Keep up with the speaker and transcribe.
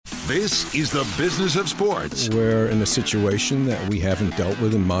This is the business of sports. We're in a situation that we haven't dealt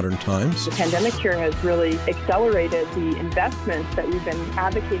with in modern times. The pandemic here has really accelerated the investments that we've been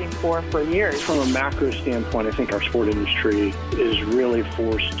advocating for years. From a macro standpoint, I think our sport industry is really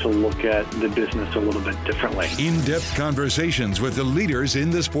forced to look at the business a little bit differently. In-depth conversations with the leaders in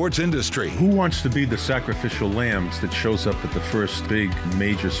the sports industry. Who wants to be the sacrificial lambs that shows up at the first big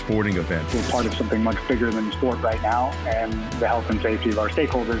major sporting event? We're part of something much bigger than sport right now, and the health and safety of our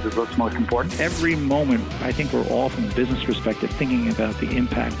stakeholders is what's most important. Every moment, I think we're all, from a business perspective, thinking about the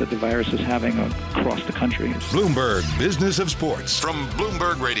impact that the virus is having across the country. Bloomberg Business of Sports from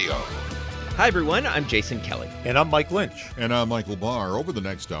Bloomberg Radio. Hi, everyone. I'm Jason Kelly. And I'm Mike Lynch. And I'm Michael Barr. Over the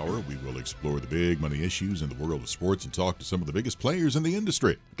next hour, we will explore the big money issues in the world of sports and talk to some of the biggest players in the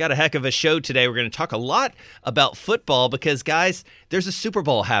industry. Got a heck of a show today. We're going to talk a lot about football because, guys, there's a Super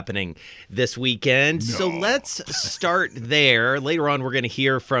Bowl happening this weekend. No. So let's start there. Later on, we're going to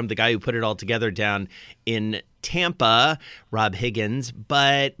hear from the guy who put it all together down in Tampa, Rob Higgins.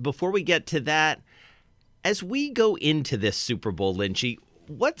 But before we get to that, as we go into this Super Bowl, Lynchy,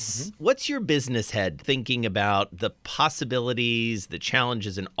 what's your business head thinking about the possibilities, the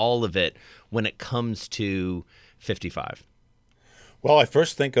challenges, and all of it when it comes to 55? Well, I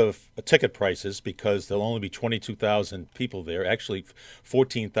first think of ticket prices because there'll only be 22,000 people there. Actually,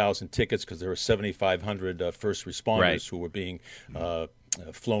 14,000 tickets because there were 7,500 first responders who were being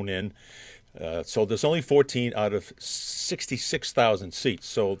flown in. So there's only 14 out of 66,000 seats.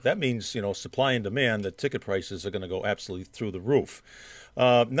 So that means, supply and demand, the ticket prices are going to go absolutely through the roof.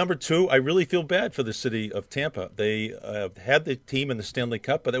 Number two, I really feel bad for the city of Tampa. They had the team in the Stanley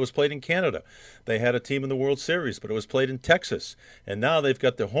Cup, but it was played in Canada. They had a team in the World Series, but it was played in Texas. And now they've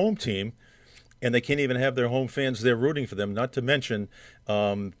got their home team, and they can't even have their home fans there rooting for them, not to mention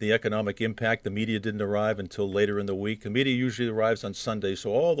the economic impact. The media didn't arrive until later in the week. The media usually arrives on Sunday,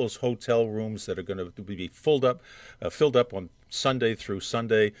 so all those hotel rooms that are going to be filled up on Sunday through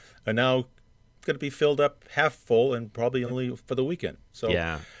Sunday are now going to be filled up half full and probably only for the weekend. So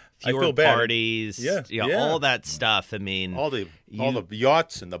yeah. I feel bad. Parties, all that stuff. I mean, all the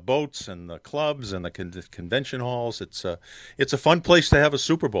yachts and the boats and the clubs and the convention halls. It's a fun place to have a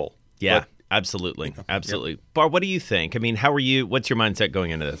Super Bowl. Yeah. But, absolutely. Yep. Bar, what do you think? I mean, how are you? What's your mindset going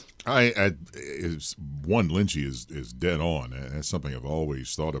into this? Lynchy is dead on. That's something I've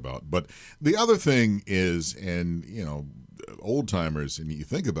always thought about. But the other thing is, and old timers, and you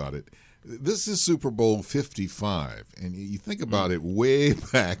think about it, this is Super Bowl 55, and you think about it way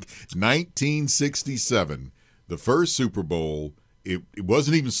back, 1967, the first Super Bowl, it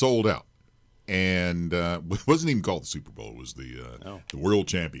wasn't even sold out, and it wasn't even called the Super Bowl. It was the World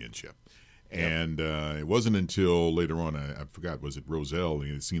Championship, and it wasn't until later on, I forgot, was it Roselle,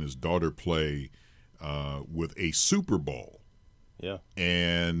 he had seen his daughter play with a Super Bowl,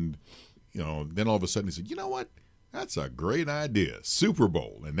 and then all of a sudden he said, you know what? That's a great idea. Super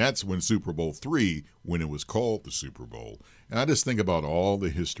Bowl. And that's when Super Bowl III, when it was called the Super Bowl. And I just think about all the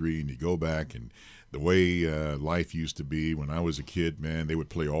history, and you go back and the way life used to be when I was a kid, man, they would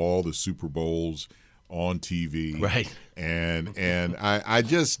play all the Super Bowls on TV. Right. And I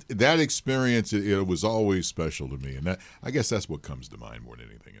just, that experience, it was always special to me. And I guess that's what comes to mind more than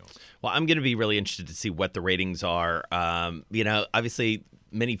anything else. Well, I'm going to be really interested to see what the ratings are. Obviously,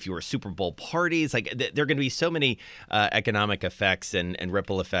 many fewer Super Bowl parties. Like there are going to be so many economic effects and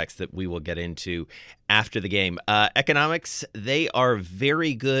ripple effects that we will get into after the game. Economics, they are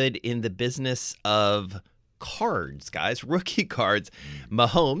very good in the business of cards, guys, rookie cards.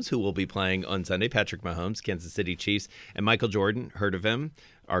 Mahomes, who will be playing on Sunday, Patrick Mahomes, Kansas City Chiefs, and Michael Jordan, heard of him,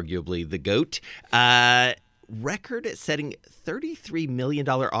 arguably the GOAT. Record-setting $33 million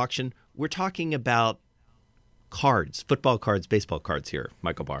auction. We're talking about cards, football cards, baseball cards here,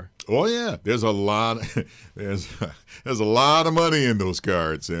 Michael Barr. Oh yeah, there's a lot of money in those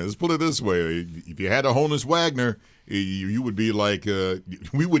cards. And let's put it this way: if you had a Honus Wagner, you would be like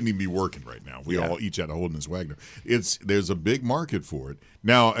we wouldn't even be working right now. We all each had a Honus Wagner. There's a big market for it.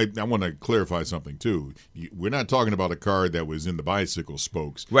 Now I want to clarify something too. We're not talking about a card that was in the bicycle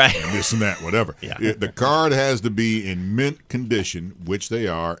spokes, right? And this and that, whatever. The card has to be in mint condition, which they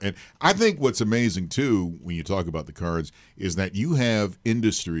are. And I think what's amazing too when you talk about the cards is that you have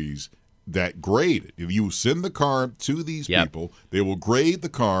industries that grade it. If you send the card to these people, they will grade the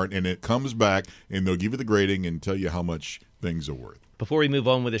card, and it comes back, and they'll give you the grading and tell you how much things are worth. Before we move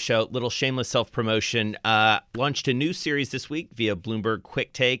on with the show, little shameless self-promotion. Launched a new series this week via Bloomberg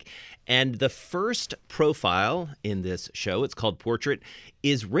Quick Take. And the first profile in this show, it's called Portrait,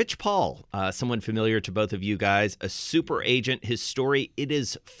 is Rich Paul, someone familiar to both of you guys, a super agent. His story, it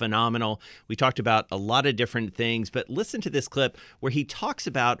is phenomenal. We talked about a lot of different things, but listen to this clip where he talks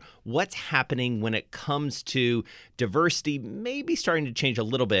about what's happening when it comes to diversity, maybe starting to change a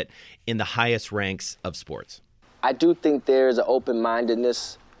little bit in the highest ranks of sports. I do think there's an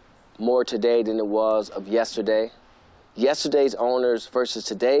open-mindedness more today than it was of yesterday. Yesterday's owners versus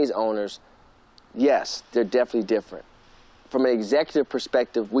today's owners, yes, they're definitely different. From an executive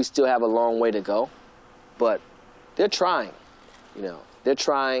perspective, we still have a long way to go, but they're trying. They're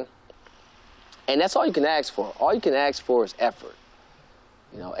trying, and that's all you can ask for. All you can ask for is effort.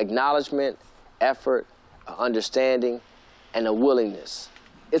 Acknowledgement, effort, understanding, and a willingness.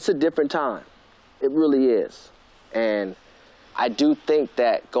 It's a different time. It really is. And I do think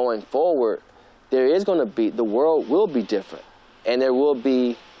that going forward, the world will be different. And there will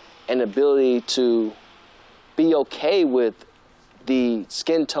be an ability to be okay with the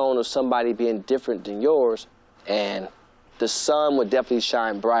skin tone of somebody being different than yours. And the sun would definitely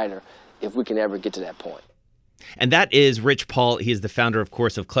shine brighter if we can ever get to that point. And that is Rich Paul. He is the founder, of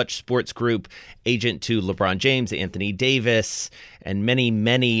course, of Clutch Sports Group, agent to LeBron James, Anthony Davis, and many,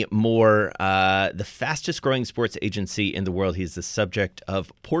 many more. The fastest growing sports agency in the world. He's the subject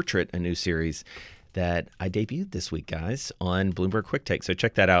of Portrait, a new series that I debuted this week, guys, on Bloomberg Quick Take. So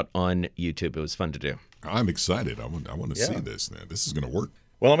check that out on YouTube. It was fun to do. I'm excited. I want to see this now. This is going to work.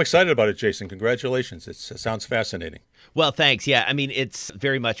 Well, I'm excited about it, Jason. Congratulations. It sounds fascinating. Well, thanks. Yeah, I mean, it's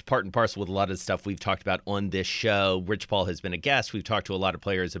very much part and parcel with a lot of the stuff we've talked about on this show. Rich Paul has been a guest. We've talked to a lot of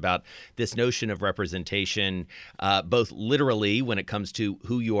players about this notion of representation, both literally when it comes to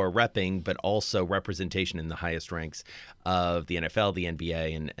who you are repping, but also representation in the highest ranks of the NFL, the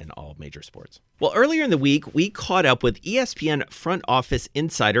NBA, and all major sports. Well, earlier in the week, we caught up with ESPN front office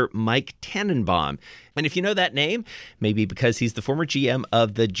insider Mike Tannenbaum. And if you know that name, maybe because he's the former GM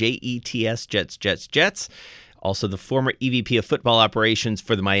of the JETS Jets, also the former EVP of football operations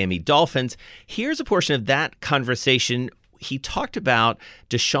for the Miami Dolphins. Here's a portion of that conversation. He talked about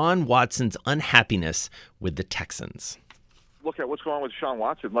Deshaun Watson's unhappiness with the Texans. Look at what's going on with Deshaun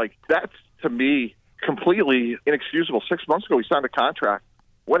Watson. That's, to me, completely inexcusable. 6 months ago, he signed a contract.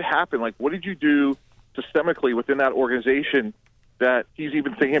 What happened? What did you do systemically within that organization that he's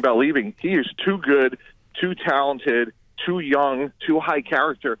even thinking about leaving? He is too good, too talented, too young, too high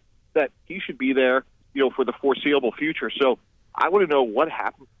character that he should be there, for the foreseeable future. So I want to know what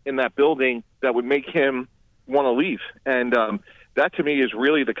happened in that building that would make him want to leave. And that, to me, is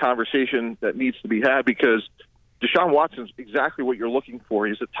really the conversation that needs to be had, because Deshaun Watson's exactly what you're looking for.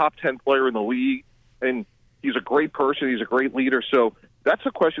 He's a top 10 player in the league, and he's a great person. He's a great leader. So that's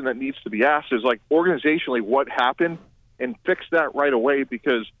a question that needs to be asked, is organizationally what happened, and fix that right away,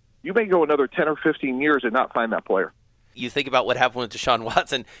 because you may go another 10 or 15 years and not find that player. You think about what happened with Deshaun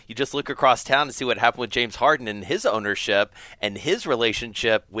Watson, you just look across town and see what happened with James Harden and his ownership and his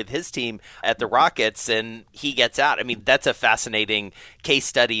relationship with his team at the Rockets, and he gets out. I mean, that's a fascinating case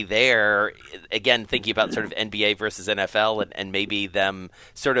study there. Again, thinking about sort of NBA versus NFL and maybe them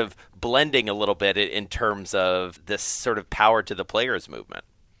sort of blending a little bit in terms of this sort of power to the players movement.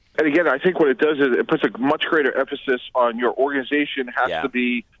 And again, I think what it does is it puts a much greater emphasis on your organization has to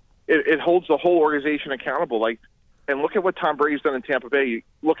be, it holds the whole organization accountable. And look at what Tom Brady's done in Tampa Bay.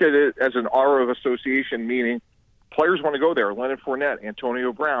 Look at it as an aura of association, meaning players want to go there. Leonard Fournette,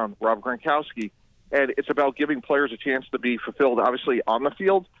 Antonio Brown, Rob Gronkowski. And it's about giving players a chance to be fulfilled, obviously, on the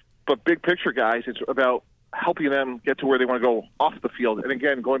field. But big picture, guys, it's about helping them get to where they want to go off the field. And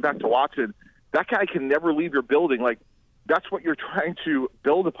again, going back to Watson, that guy can never leave your building. That's what you're trying to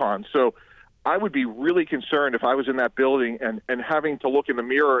build upon. So I would be really concerned if I was in that building and having to look in the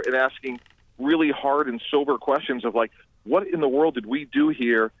mirror and asking really hard and sober questions of what in the world did we do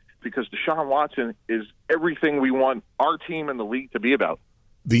here? Because Deshaun Watson is everything we want our team and the league to be about.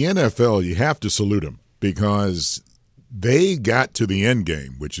 The NFL, you have to salute them, because they got to the end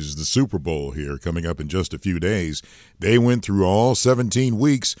game, which is the Super Bowl here coming up in just a few days. They went through all 17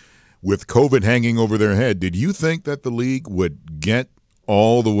 weeks with COVID hanging over their head. Did you think that the league would get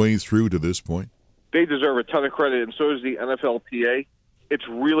all the way through to this point? They deserve a ton of credit, and so does the NFLPA. It's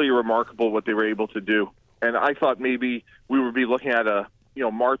really remarkable what they were able to do. And I thought maybe we would be looking at a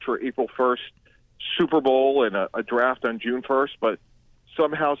March or April 1st Super Bowl and a draft on June 1st, but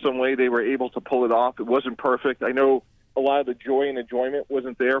somehow, some way they were able to pull it off. It wasn't perfect. I know a lot of the joy and enjoyment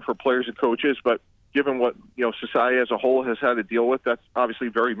wasn't there for players and coaches, but given what society as a whole has had to deal with, that's obviously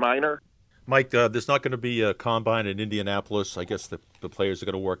very minor. Mike, there's not going to be a combine in Indianapolis. I guess the players are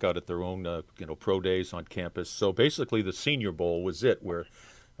going to work out at their own pro days on campus. So basically the Senior Bowl was it, where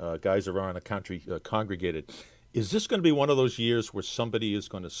guys around the country congregated. Is this going to be one of those years where somebody is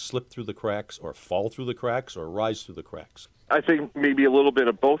going to slip through the cracks or fall through the cracks or rise through the cracks? I think maybe a little bit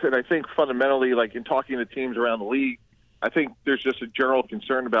of both. And I think fundamentally, like in talking to teams around the league, I think there's just a general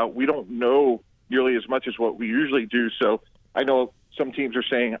concern about we don't know nearly as much as what we usually do. So I know some teams are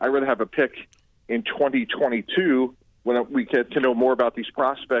saying, I'd rather have a pick in 2022 when we get to know more about these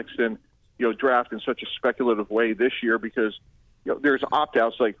prospects than, draft in such a speculative way this year, because there's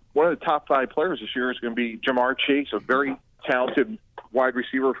opt-outs. Like one of the top 5 players this year is going to be Jamar Chase, a very talented wide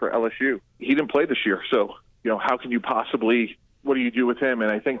receiver for LSU. He didn't play this year. So, how can you possibly, what do you do with him?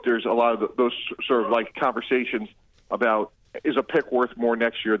 And I think there's a lot of those sort of like conversations about, is a pick worth more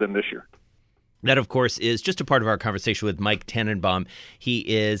next year than this year? That, of course, is just a part of our conversation with Mike Tannenbaum. He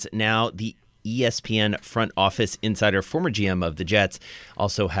is now the ESPN front office insider, former GM of the Jets,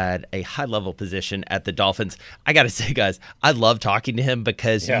 also had a high-level position at the Dolphins. I got to say, guys, I love talking to him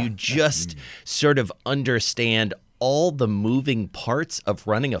because you just sort of understand all the moving parts of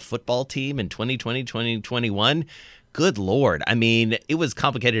running a football team in 2020, 2021. Good Lord. I mean, it was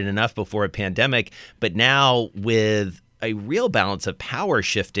complicated enough before a pandemic, but now with a real balance of power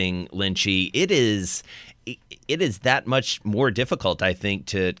shifting, Lynchy, it is that much more difficult, I think,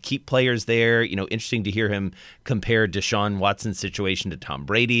 to keep players there. Interesting to hear him compare Deshaun Watson's situation to Tom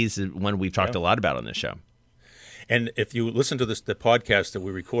Brady's, one we've talked a lot about on this show. And if you listen to the podcast that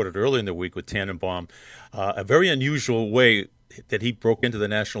we recorded earlier in the week with Tannenbaum, a very unusual way that he broke into the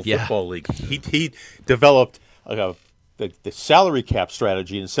National Football League. He developed the salary cap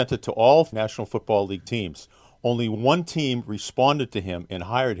strategy and sent it to all National Football League teams. Only one team responded to him and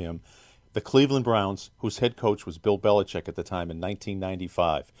hired him, the Cleveland Browns, whose head coach was Bill Belichick at the time in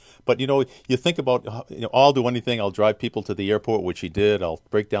 1995. But, you think about, I'll do anything. I'll drive people to the airport, which he did. I'll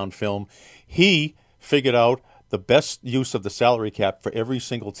break down film. He figured out the best use of the salary cap for every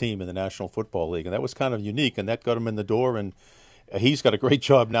single team in the National Football League. And that was kind of unique, and that got him in the door. And he's got a great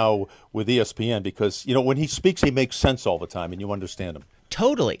job now with ESPN because, when he speaks, he makes sense all the time, and you understand him.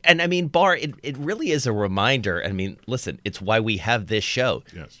 Totally. And I mean, Bar, it really is a reminder. I mean, listen, it's why we have this show.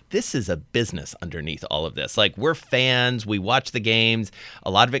 Yes. This is a business underneath all of this. Like, we're fans. We watch the games. A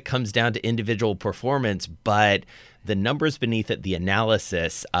lot of it comes down to individual performance, but the numbers beneath it, the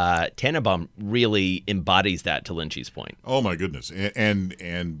analysis, Tannenbaum really embodies that, to Lynchy's point. Oh, my goodness. And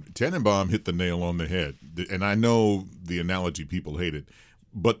Tannenbaum hit the nail on the head. And I know the analogy, people hate it.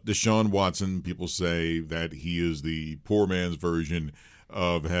 But Deshaun Watson, people say that he is the poor man's version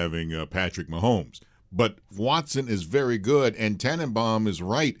of having Patrick Mahomes. But Watson is very good, and Tannenbaum is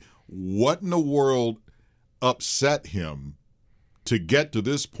right. What in the world upset him to get to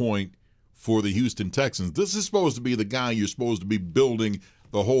this point for the Houston Texans? This is supposed to be the guy you're supposed to be building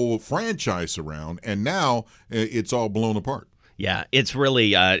the whole franchise around, and now it's all blown apart. Yeah, it's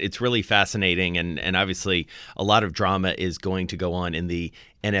really fascinating, and obviously a lot of drama is going to go on in the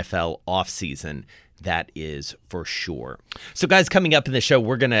NFL offseason. That is for sure. So, guys, coming up in the show,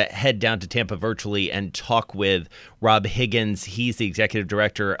 we're going to head down to Tampa virtually and talk with Rob Higgins. He's the executive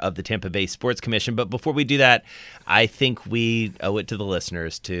director of the Tampa Bay Sports Commission. But before we do that, I think we owe it to the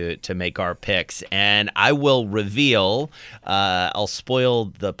listeners to make our picks. And I will reveal, I'll spoil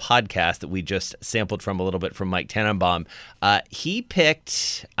the podcast that we just sampled from a little bit from Mike Tannenbaum. He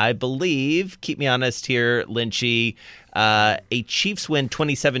picked, I believe, keep me honest here, Lynchy, a Chiefs win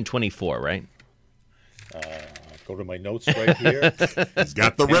 27-24, right? Go to my notes right here. He's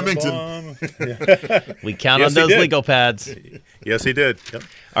got the Remington. We count on those legal pads. Yes, he did. Yep.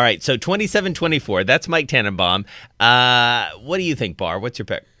 All right, so 27-24. That's Mike Tannenbaum. What do you think, Bar? What's your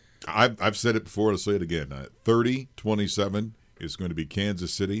pick? I've said it before. I'll say it again. 30-27 is going to be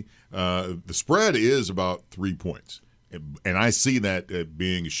Kansas City. The spread is about 3 points. And I see that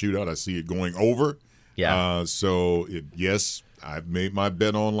being a shootout. I see it going over. Yeah. Yes, I've made my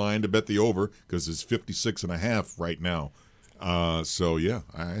bet online to bet the over because it's 56.5 right now. I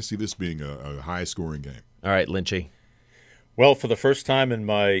see this being a high-scoring game. All right, Lynchy. Well, for the first time in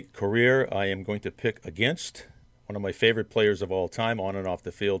my career, I am going to pick against one of my favorite players of all time, on and off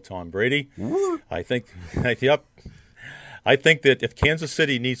the field, Tom Brady. I think that if Kansas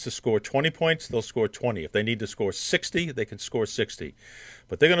City needs to score 20 points, they'll score 20. If they need to score 60, they can score 60.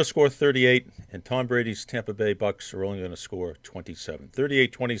 But they're going to score 38, and Tom Brady's Tampa Bay Bucks are only going to score 27.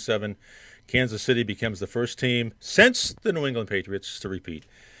 38-27, Kansas City becomes the first team since the New England Patriots, to repeat,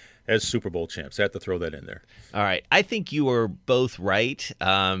 as Super Bowl champs. I have to throw that in there. All right. I think you are both right,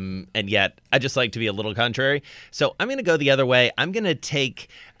 and yet I just like to be a little contrary. So I'm going to go the other way. I'm going to take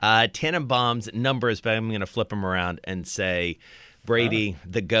Tannenbaum's numbers, but I'm going to flip them around and say Brady,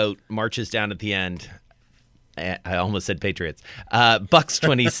 the GOAT, marches down at the end. I almost said Patriots. Bucks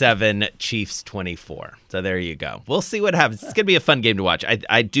 27, Chiefs 24. So there you go. We'll see what happens. It's going to be a fun game to watch.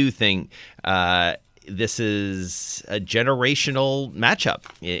 I do think this is a generational matchup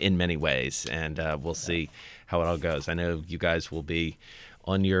in many ways, and we'll see how it all goes. I know you guys will be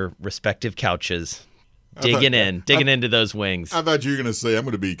on your respective couches digging into those wings. I thought you were going to say I'm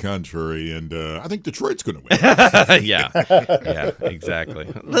going to be contrary, and I think Detroit's going to win. Yeah, exactly.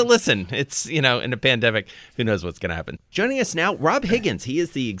 Listen, it's, in a pandemic, who knows what's going to happen. Joining us now, Rob Higgins. He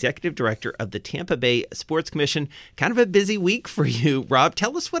is the executive director of the Tampa Bay Sports Commission. Kind of a busy week for you, Rob.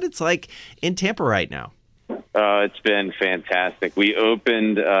 Tell us what it's like in Tampa right now. It's been fantastic. We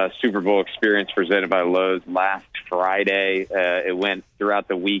opened Super Bowl Experience presented by Lowe's last Friday. It went throughout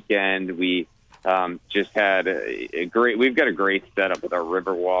the weekend. We just had we've got a great setup with our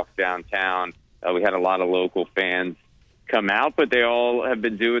Riverwalk downtown. We had a lot of local fans come out, but they all have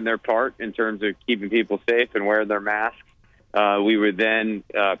been doing their part in terms of keeping people safe and wearing their masks. We were then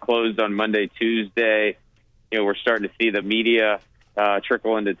closed on Monday, Tuesday. We're starting to see the media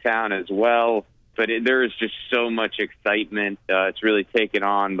trickle into town as well. But there is just so much excitement. It's really taken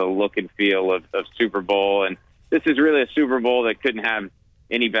on the look and feel of Super Bowl. And this is really a Super Bowl that couldn't have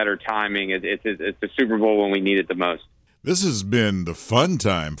any better timing. It's a Super Bowl when we need it the most. This has been the fun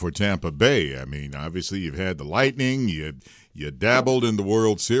time for Tampa Bay. I mean, obviously you've had the Lightning, you dabbled in the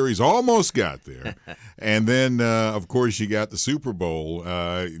World Series, almost got there. And then, of course, you got the Super Bowl,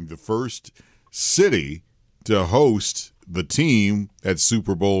 the first city to host the team that's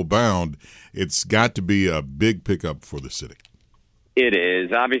Super Bowl bound. It's got to be a big pickup for the city. It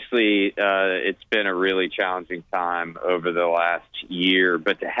is. Obviously, it's been a really challenging time over the last year,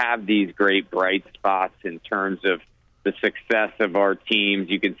 but to have these great bright spots in terms of the success of our teams,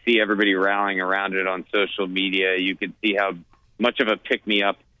 you can see everybody rallying around it on social media. You can see how much of a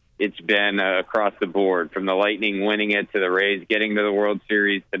pick-me-up it's been across the board, from the Lightning winning it to the Rays getting to the World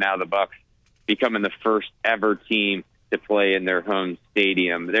Series to now the Bucks becoming the first ever team to play in their home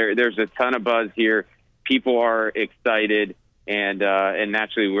stadium. There's a ton of buzz here. People are excited. And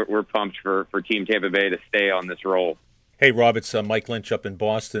naturally, we're pumped for Team Tampa Bay to stay on this roll. Hey, Rob, it's Mike Lynch up in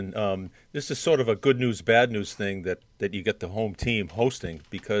Boston. This is sort of a good news, bad news thing that you get the home team hosting,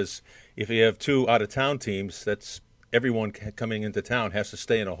 because if you have two out-of-town teams, that's everyone coming into town has to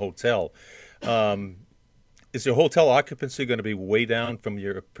stay in a hotel. Is your hotel occupancy going to be way down from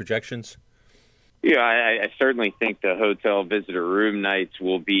your projections? Yeah, I certainly think the hotel visitor room nights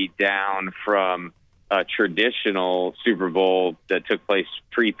will be down from a traditional Super Bowl that took place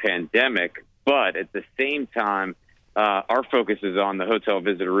pre-pandemic. But at the same time, our focus is on the hotel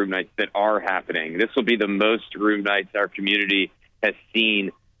visitor room nights that are happening. This will be the most room nights our community has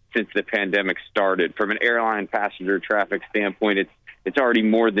seen since the pandemic started. From an airline passenger traffic standpoint, it's already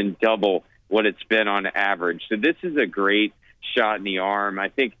more than double what it's been on average. So this is a great shot in the arm. I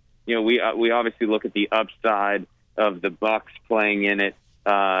think, we obviously look at the upside of the Bucks playing in it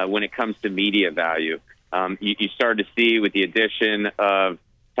when it comes to media value. You start to see with the addition of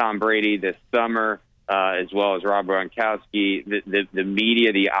Tom Brady this summer, as well as Rob Gronkowski, the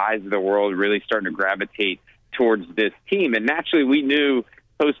media, the eyes of the world really starting to gravitate towards this team. And naturally, we knew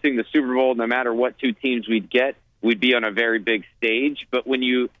hosting the Super Bowl, no matter what two teams we'd get, we'd be on a very big stage. But when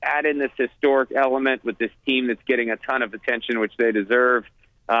you add in this historic element with this team that's getting a ton of attention, which they deserve,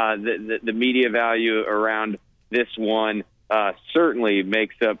 the media value around this one certainly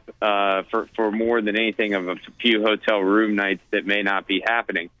makes up for more than anything of a few hotel room nights that may not be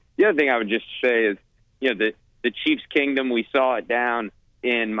happening. The other thing I would just say is, the Chiefs Kingdom, we saw it down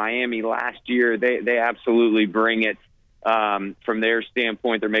in Miami last year. They absolutely bring it. From their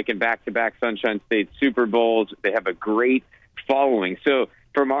standpoint, they're making back-to-back Sunshine State Super Bowls. They have a great following. So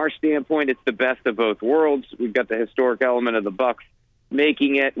from our standpoint, it's the best of both worlds. We've got the historic element of the Bucks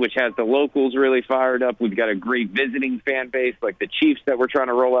making it, which has the locals really fired up. We've got a great visiting fan base like the Chiefs that we're trying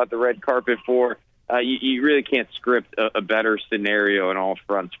to roll out the red carpet for. You really can't script a better scenario on all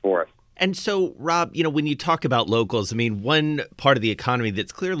fronts for us. And so, Rob, when you talk about locals, I mean, one part of the economy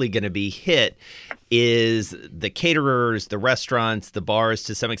that's clearly going to be hit is the caterers, the restaurants, the bars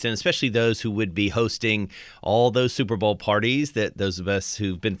to some extent, especially those who would be hosting all those Super Bowl parties that those of us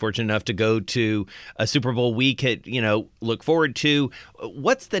who've been fortunate enough to go to a Super Bowl week, look forward to.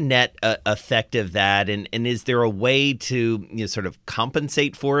 What's the net effect of that? And is there a way to sort of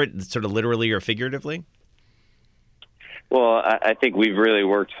compensate for it, sort of literally or figuratively? Well, I think we've really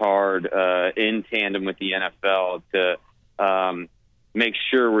worked hard in tandem with the NFL to make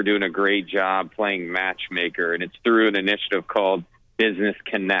sure we're doing a great job playing matchmaker, and it's through an initiative called Business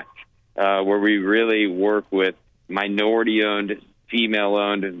Connect, where we really work with minority-owned,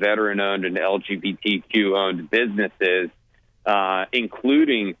 female-owned, veteran-owned, and LGBTQ-owned businesses,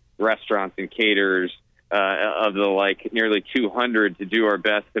 including restaurants and caterers, of the nearly 200, to do our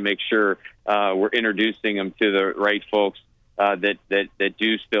best to make sure we're introducing them to the right folks that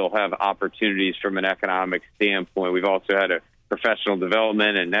do still have opportunities from an economic standpoint. We've also had a professional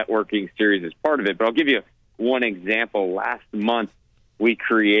development and networking series as part of it. But I'll give you one example. Last month, we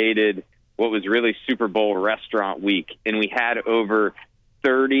created what was really Super Bowl Restaurant Week, and we had over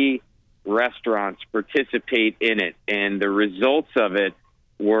 30 restaurants participate in it. And the results of it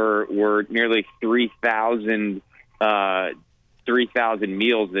were nearly 3,000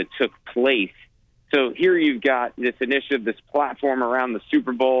 meals that took place. So here you've got this initiative, this platform around the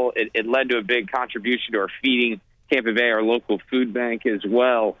Super Bowl. It led to a big contribution to our Feeding Tampa Bay, our local food bank as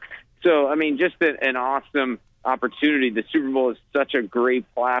well. So, I mean, just an awesome opportunity. The Super Bowl is such a great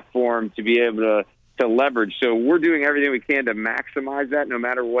platform to be able to leverage. So we're doing everything we can to maximize that no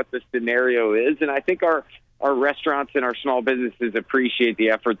matter what the scenario is. And I think our restaurants and our small businesses appreciate the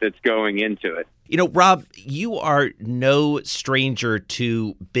effort that's going into it. You know, Rob, you are no stranger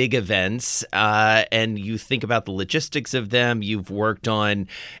to big events, and you think about the logistics of them. You've worked on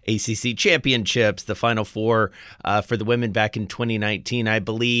ACC championships, the Final Four for the women back in 2019, I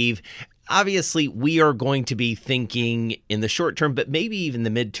believe. Obviously, we are going to be thinking in the short term, but maybe even the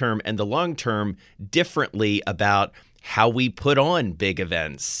midterm and the long term differently about how we put on big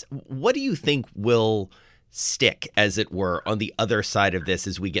events. What do you think will stick, as it were, on the other side of this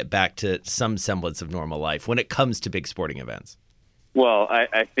as we get back to some semblance of normal life when it comes to big sporting events? Well,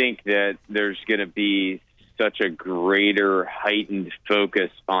 I think that there's going to be such a greater heightened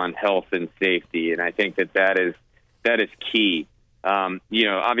focus on health and safety, and I think that is key.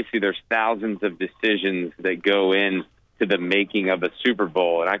 Obviously there's thousands of decisions that go into the making of a Super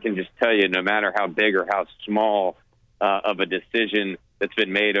Bowl, and I can just tell you, no matter how big or how small of a decision that's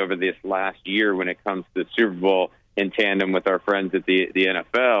been made over this last year when it comes to the Super Bowl in tandem with our friends at the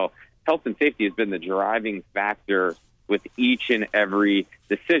NFL, health and safety has been the driving factor with each and every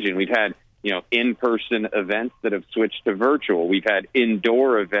decision. We've had, in-person events that have switched to virtual. We've had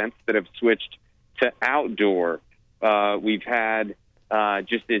indoor events that have switched to outdoor. We've had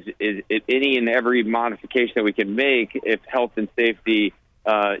just as any and every modification that we can make, if health and safety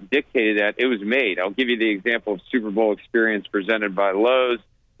dictated that, it was made. I'll give you the example of Super Bowl experience presented by Lowe's,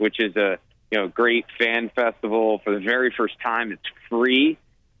 which is a great fan festival. For the very first time, it's free,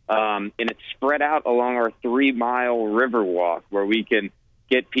 and it's spread out along our 3-mile river walk, where we can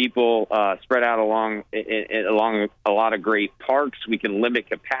get people spread out along a lot of great parks. We can limit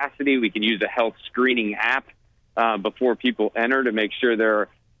capacity. We can use a health screening app before people enter to make sure they're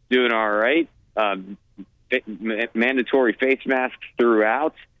doing all right. Mandatory face masks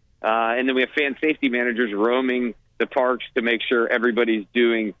throughout. And then we have fan safety managers roaming the parks to make sure everybody's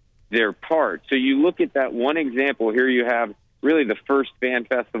doing their part. So you look at that one example. Here you have really the first fan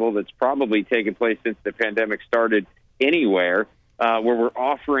festival that's probably taken place since the pandemic started anywhere, where we're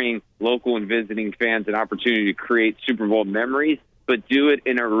offering local and visiting fans an opportunity to create Super Bowl memories, but do it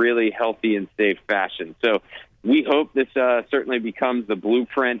in a really healthy and safe fashion. So we hope this certainly becomes the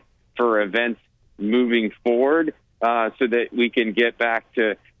blueprint for events moving forward, so that we can get back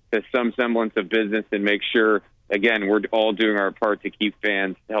to some semblance of business and make sure, again, we're all doing our part to keep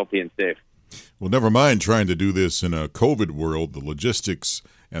fans healthy and safe. Well, never mind trying to do this in a COVID world, the logistics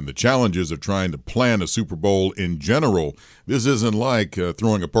and the challenges of trying to plan a Super Bowl in general. This isn't like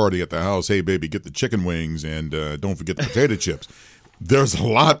throwing a party at the house. Hey, baby, get the chicken wings and don't forget the potato chips. There's a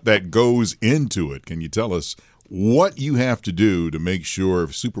lot that goes into it. Can you tell us what you have to do to make sure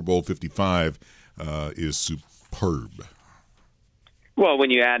Super Bowl 55 is superb? Well, when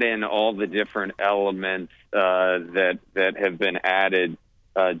you add in all the different elements that have been added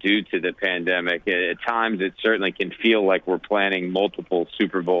due to the pandemic, at times it certainly can feel like we're planning multiple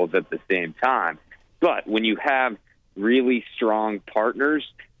Super Bowls at the same time. But when you have really strong partners,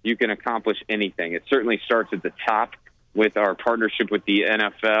 you can accomplish anything. It certainly starts at the top with our partnership with the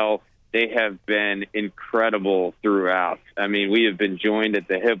NFL. They have been incredible throughout. I mean, we have been joined at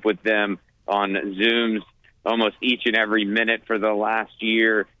the hip with them on Zooms almost each and every minute for the last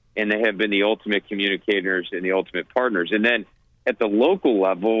year, and they have been the ultimate communicators and the ultimate partners. And then at the local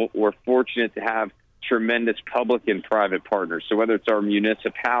level, we're fortunate to have tremendous public and private partners. So whether it's our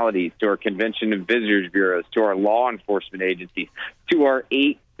municipalities, to our convention and visitors bureaus, to our law enforcement agencies, to our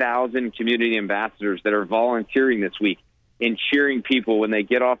 8,000 community ambassadors that are volunteering this week, and cheering people when they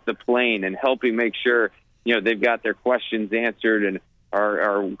get off the plane and helping make sure, they've got their questions answered and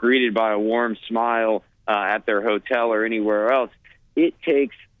are greeted by a warm smile at their hotel or anywhere else. It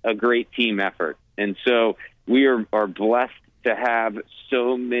takes a great team effort. And so we are blessed to have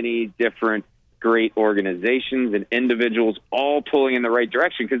so many different great organizations and individuals all pulling in the right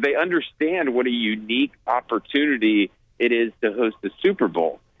direction because they understand what a unique opportunity it is to host the Super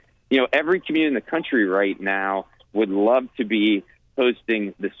Bowl. Every community in the country right now would love to be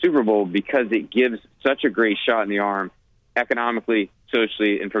hosting the Super Bowl because it gives such a great shot in the arm economically,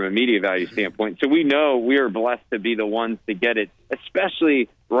 socially, and from a media value standpoint. So we know we are blessed to be the ones to get it, especially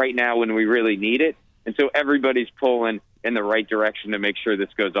right now when we really need it. And so everybody's pulling in the right direction to make sure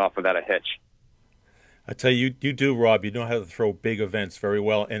this goes off without a hitch. I tell you, you do, Rob. You know how to throw big events very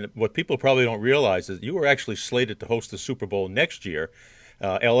well. And what people probably don't realize is you were actually slated to host the Super Bowl next year.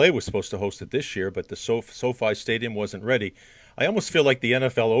 L.A. was supposed to host it this year, but the SoFi Stadium wasn't ready. I almost feel like the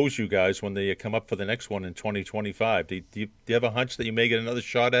NFL owes you guys when they come up for the next one in 2025. Do you have a hunch that you may get another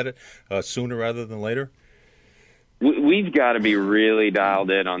shot at it sooner rather than later? We've got to be really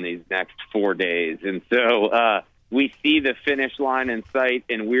dialed in on these next 4 days. And so we see the finish line in sight,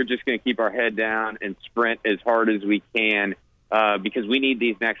 and we're just going to keep our head down and sprint as hard as we can because we need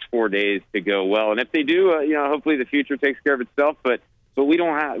these next 4 days to go well. And if they do, hopefully the future takes care of itself. But we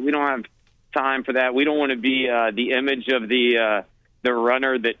don't have time for that. We don't want to be the image of the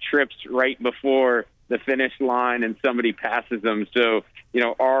runner that trips right before the finish line and somebody passes them. So,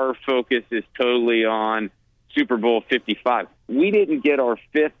 our focus is totally on Super Bowl 55. We didn't get our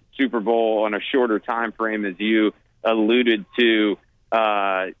fifth Super Bowl on a shorter time frame, as you alluded to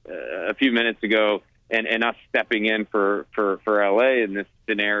a few minutes ago, and us stepping in for LA in this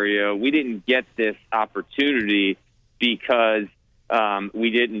scenario. We didn't get this opportunity because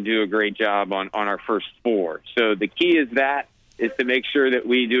we didn't do a great job on our first four. So the key is to make sure that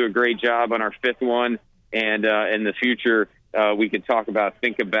we do a great job on our fifth one, and in the future we could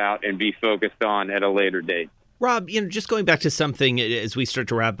think about, and be focused on at a later date. Rob, just going back to something as we start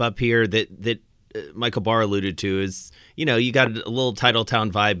to wrap up here that Michael Barr alluded to is, you got a little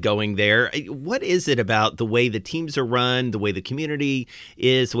Titletown vibe going there. What is it about the way the teams are run, the way the community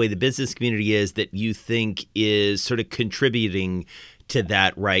is, the way the business community is that you think is sort of contributing to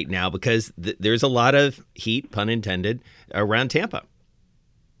that right now? Because there's a lot of heat, pun intended, around Tampa.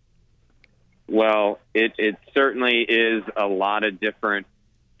 Well, it certainly is a lot of different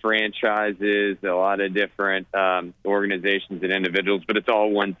franchises, a lot of different organizations and individuals, but it's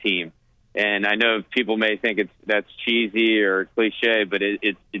all one team. And I know people may think that's cheesy or cliche, but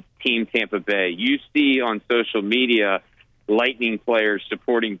it's Team Tampa Bay. You see on social media Lightning players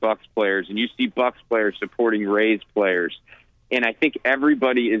supporting Bucks players, and you see Bucks players supporting Rays players. And I think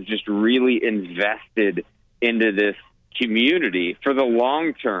everybody is just really invested into this community for the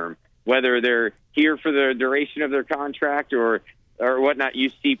long term, whether they're here for the duration of their contract or whatnot.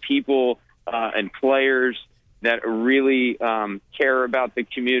 You see people and players that really care about the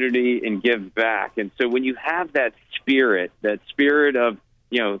community and give back. And so when you have that spirit of,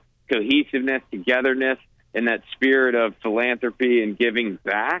 cohesiveness, togetherness, and that spirit of philanthropy and giving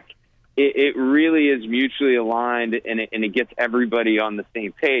back, it really is mutually aligned, and it gets everybody on the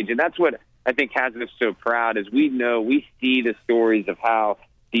same page. And that's what I think has us so proud, is we see the stories of how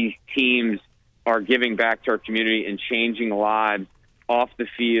these teams are giving back to our community and changing lives off the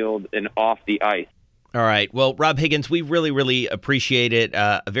field and off the ice. All right. Well, Rob Higgins, we really, really appreciate it.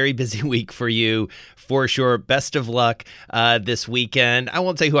 A very busy week for you, for sure. Best of luck this weekend. I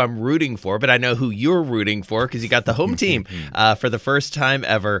won't say who I'm rooting for, but I know who you're rooting for because you got the home team for the first time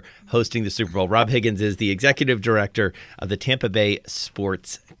ever hosting the Super Bowl. Rob Higgins is the executive director of the Tampa Bay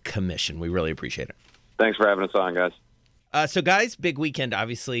Sports Commission. We really appreciate it. Thanks for having us on, guys. So, guys, big weekend,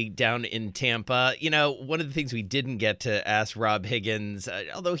 obviously, down in Tampa. One of the things we didn't get to ask Rob Higgins,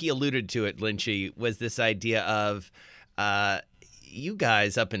 although he alluded to it, Lynchy, was this idea of you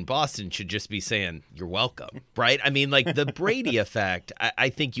guys up in Boston should just be saying, you're welcome, right? I mean, like the Brady effect, I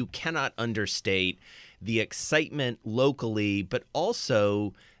think you cannot understate the excitement locally, but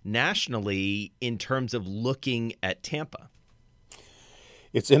also nationally in terms of looking at Tampa.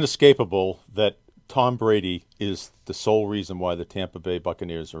 It's inescapable that Tom Brady is the sole reason why the Tampa Bay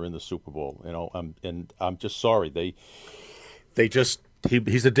Buccaneers are in the Super Bowl. I'm just sorry.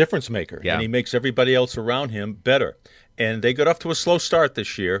 He's a difference maker, and he makes everybody else around him better. And they got off to a slow start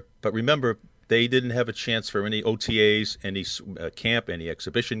this year, but remember, they didn't have a chance for any OTAs, any camp, any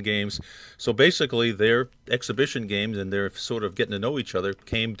exhibition games. So basically, their exhibition games and their sort of getting to know each other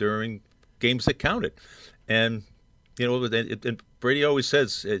came during games that counted. And And Brady always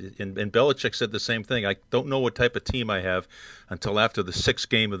says, and Belichick said the same thing, I don't know what type of team I have until after the sixth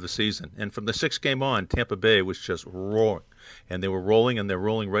game of the season. And from the sixth game on, Tampa Bay was just roaring. And they were rolling, and they're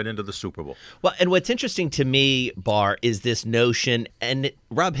rolling right into the Super Bowl. Well, and what's interesting to me, Barr, is this notion, and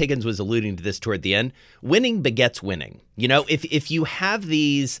Rob Higgins was alluding to this toward the end, winning begets winning. You know, if you have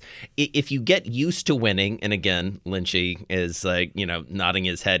these, if you get used to winning, and again, Lynchy is like, nodding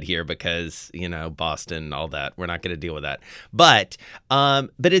his head here because, Boston, all that. We're not going to deal with that. But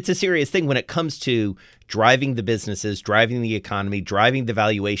it's a serious thing when it comes to driving the businesses, driving the economy, driving the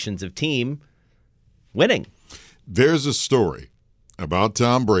valuations of team, winning. There's a story about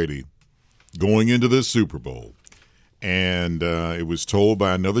Tom Brady going into this Super Bowl, and it was told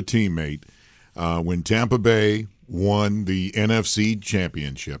by another teammate when Tampa Bay won the NFC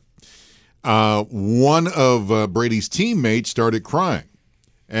Championship. One of Brady's teammates started crying,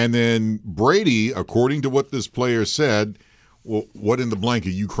 and then Brady, according to what this player said, well, what in the blank are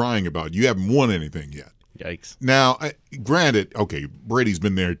you crying about? You haven't won anything yet. Yikes. Now, granted, okay, Brady's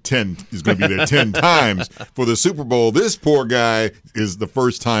been there he's going to be there 10 times for the Super Bowl. This poor guy is the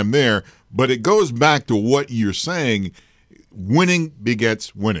first time there, but it goes back to what you're saying. Winning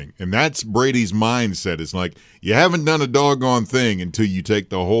begets winning, and that's Brady's mindset. It's like you haven't done a doggone thing until you take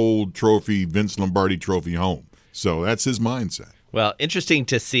the whole trophy, Vince Lombardi trophy, home. So that's his mindset. Well, interesting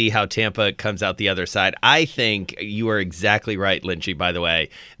to see how Tampa comes out the other side. I think you are exactly right, Lynchy, by the way,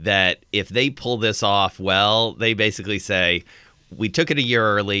 that if they pull this off well, they basically say, we took it a year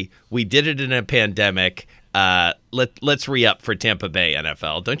early, we did it in a pandemic, let's re-up for Tampa Bay,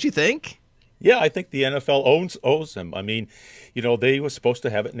 NFL. Don't you think? Yeah, I think the NFL owes them. I mean, they were supposed to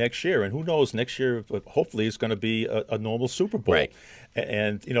have it next year, and who knows, next year hopefully is going to be a normal Super Bowl. Right.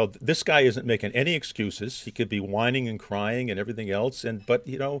 And, this guy isn't making any excuses. He could be whining and crying and everything else, but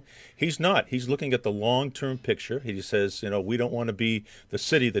he's not. He's looking at the long-term picture. He says, we don't want to be the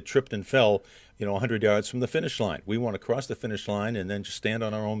city that tripped and fell, 100 yards from the finish line. We want to cross the finish line and then just stand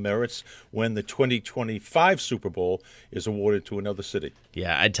on our own merits when the 2025 Super Bowl is awarded to another city.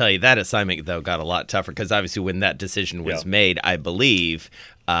 Yeah, I'd tell you that assignment, though, got a lot tougher because obviously when that decision was made, I believe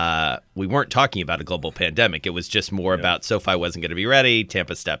we weren't talking about a global pandemic. It was just more about SoFi wasn't going to be ready.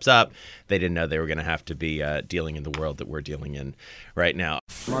 Tampa steps up. They didn't know they were going to have to be dealing in the world that we're dealing in right now.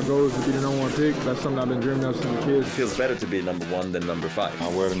 My goal is to be the number one pick. That's something I've been dreaming of since a kid. It feels better to be number one than number 5. I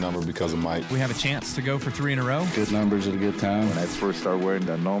wear the number because of Mike. We have a chance to go for 3 in a row. Good numbers at a good time. When I first started wearing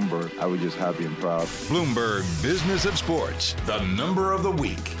that number, I was just happy and proud. Bloomberg Business of Sports, the number of the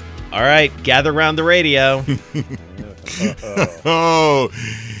week. All right, gather around the radio.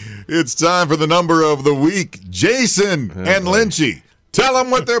 It's time for the number of the week. Jason and Lynchy, tell them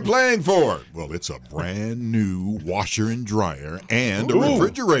what they're playing for. Well, it's a brand new washer and dryer and a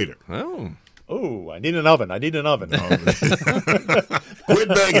refrigerator. Oh, I need an oven. Quit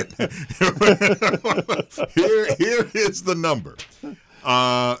begging. Here is the number.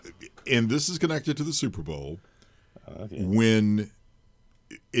 And this is connected to the Super Bowl. Okay. When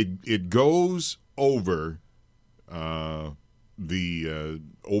it goes over the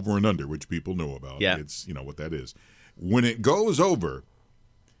over and under, which people know about. Yeah. It's, what that is. When it goes over,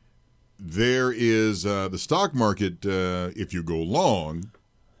 there is the stock market, if you go long,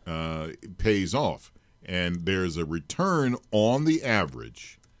 it pays off. And there's a return on the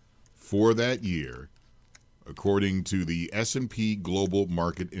average for that year, according to the S&P Global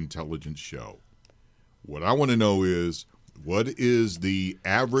Market Intelligence Show. What I want to know is, what is the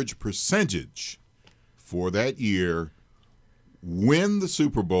average percentage for that year when the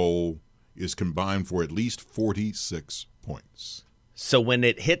Super Bowl is combined for at least 46 points? So when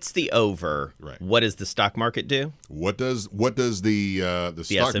it hits the over, what does the stock market do? What does the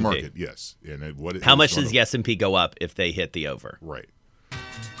stock S&P market? Yes, and how much does the S&P go up if they hit the over? Right.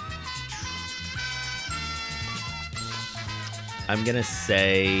 I'm gonna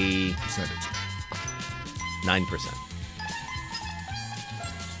say percentage 9%.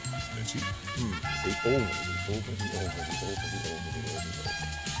 The over.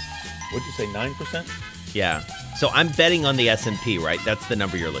 What'd you say, 9%? Yeah. So I'm betting on the S&P, right? That's the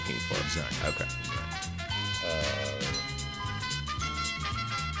number you're looking for. Exactly. Okay.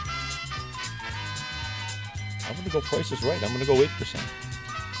 I'm going to go Price is Right. I'm going to go 8%.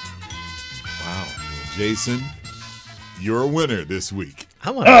 Wow. Well, Jason, you're a winner this week.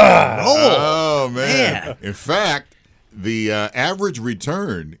 I'm on a roll. Oh, man. In fact, the average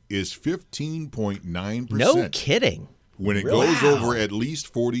return is 15.9%. No kidding. When it goes over at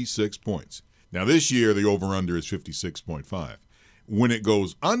least 46 points. Now, this year, the over-under is 56.5. When it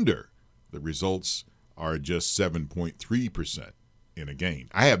goes under, the results are just 7.3% in a gain.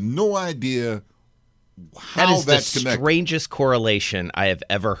 I have no idea how that that's is the connected. strangest correlation I have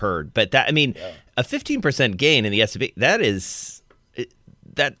ever heard. But a 15% gain in the S&P, that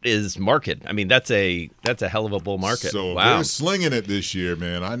is market. I mean, that's a hell of a bull market. So wow. they're slinging it this year,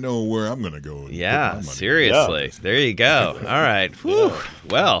 man. I know where I'm going to go. Yeah, seriously. Yeah. There you go. All right. Whew.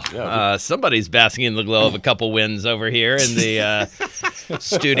 Well, somebody's basking in the glow of a couple wins over here in the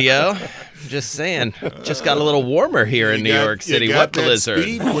studio. Just saying. Just got a little warmer here in New York City. What blizzard?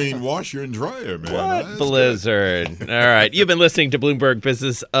 Speed queen washer and dryer, man. What blizzard? All right. You've been listening to Bloomberg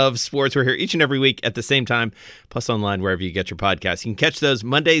Business of Sports. We're here each and every week at the same time, plus online wherever you get your podcasts. You can catch those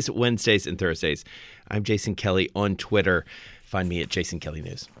Mondays, Wednesdays, and Thursdays. I'm Jason Kelly on Twitter. Find me at Jason Kelly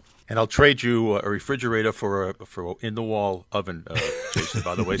News. And I'll trade you a refrigerator for an in-the-wall oven, Jason,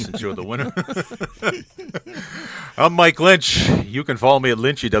 by the way, since you're the winner. I'm Mike Lynch. You can follow me at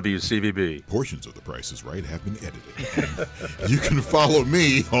Lynchy WCVB. Portions of The Price is Right have been edited. You can follow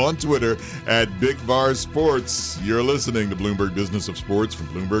me on Twitter at Big Bar Sports. You're listening to Bloomberg Business of Sports from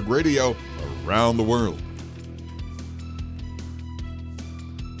Bloomberg Radio around the world.